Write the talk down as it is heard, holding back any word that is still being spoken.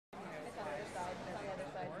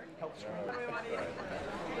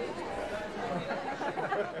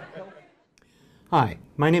Hi,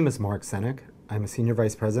 my name is Mark Senek. I'm a Senior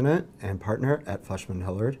Vice President and Partner at Fleishman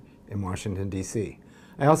Hillard in Washington, D.C.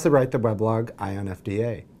 I also write the weblog Eye on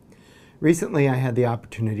FDA. Recently, I had the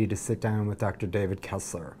opportunity to sit down with Dr. David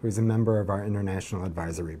Kessler, who's a member of our International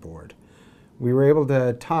Advisory Board. We were able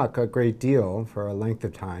to talk a great deal for a length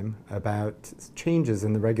of time about changes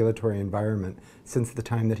in the regulatory environment since the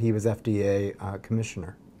time that he was FDA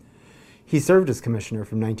Commissioner. He served as Commissioner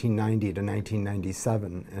from 1990 to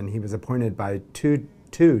 1997, and he was appointed by two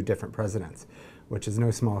different presidents, which is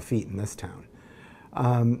no small feat in this town.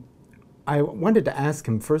 I wanted to ask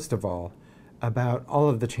him, first of all, about all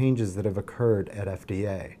of the changes that have occurred at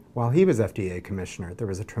FDA. While he was FDA Commissioner, there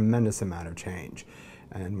was a tremendous amount of change.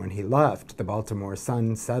 And when he left, the Baltimore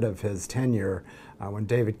Sun said of his tenure, when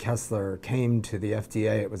David Kessler came to the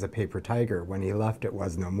FDA, it was a paper tiger. When he left, it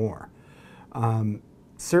was no more.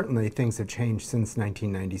 Certainly, things have changed since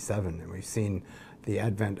 1997, and we've seen the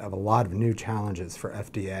advent of a lot of new challenges for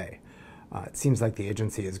FDA. It seems like the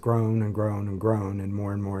agency has grown and grown and grown, and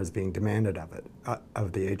more is being demanded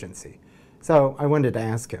of the agency. So I wanted to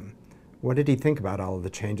ask him, what did he think about all of the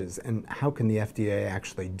changes, and how can the FDA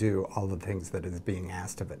actually do all the things that is being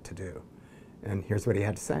asked of it to do? And here's what he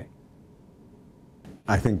had to say.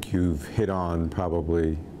 I think you've hit on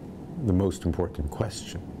probably the most important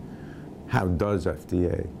question. How does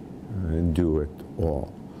FDA do it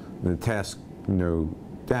all? The task, no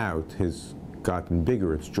doubt, has gotten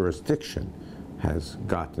bigger. Its jurisdiction has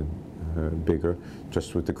gotten bigger,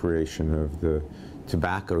 just with the creation of the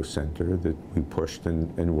Tobacco Center that we pushed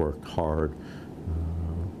and worked hard,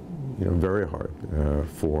 very hard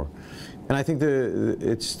for. And I think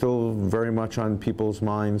it's still very much on people's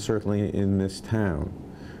minds, certainly in this town,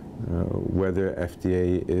 whether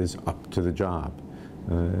FDA is up to the job.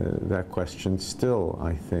 That question still,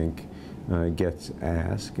 I think, gets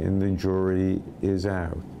asked, and the jury is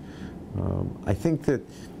out. I think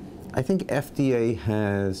FDA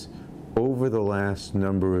has, over the last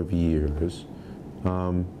number of years,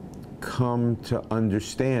 come to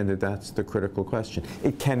understand that that's the critical question.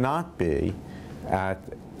 It cannot be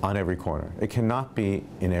on every corner. It cannot be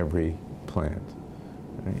in every plant.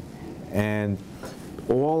 Right? And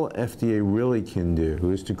all FDA really can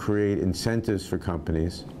do is to create incentives for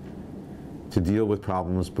companies to deal with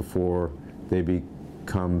problems before they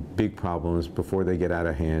become big problems, before they get out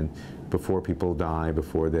of hand, before people die,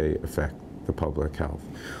 before they affect the public health.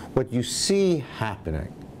 What you see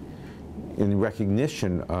happening in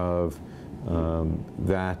recognition of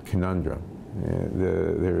that conundrum,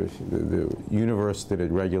 the universe that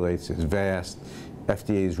it regulates is vast.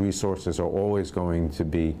 FDA's resources are always going to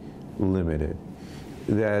be limited.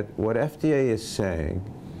 That what FDA is saying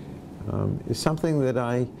is something that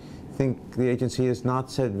I think the agency has not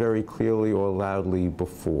said very clearly or loudly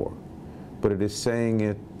before, but it is saying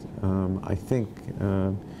it, I think,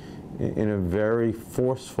 in a very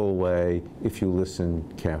forceful way if you listen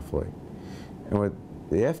carefully. And what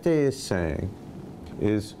the FDA is saying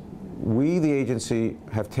is, we, the agency,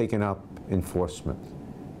 have taken up enforcement.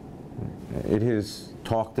 It has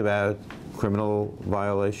talked about criminal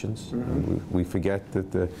violations. Mm-hmm. We forget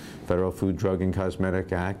that the Federal Food, Drug, and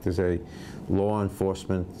Cosmetic Act is a law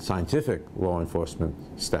enforcement, scientific law enforcement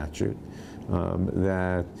statute,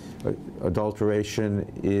 that adulteration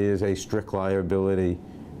is a strict liability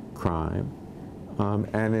crime.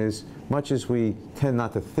 And as much as we tend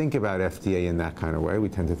not to think about FDA in that kind of way, we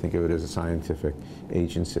tend to think of it as a scientific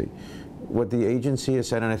agency. What the agency has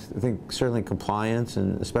said, and I think certainly compliance,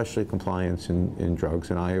 and especially compliance in drugs,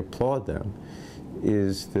 and I applaud them,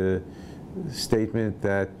 is the statement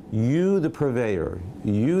that you, the purveyor,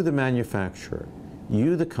 you, the manufacturer,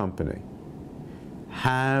 you, the company,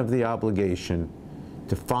 have the obligation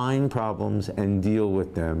to find problems and deal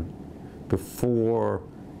with them before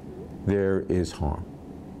there is harm.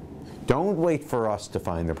 Don't wait for us to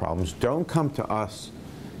find the problems. Don't come to us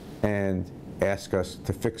and ask us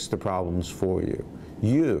to fix the problems for you.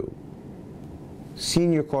 You,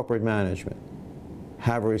 senior corporate management,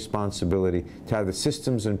 have a responsibility to have the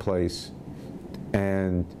systems in place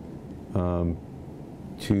and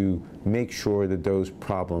to make sure that those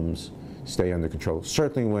problems stay under control.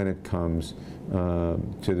 Certainly when it comes to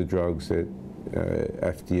the drugs that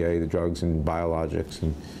FDA, the drugs and biologics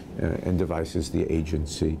and devices the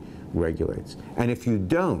agency regulates. And if you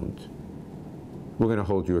don't, we're going to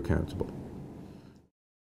hold you accountable.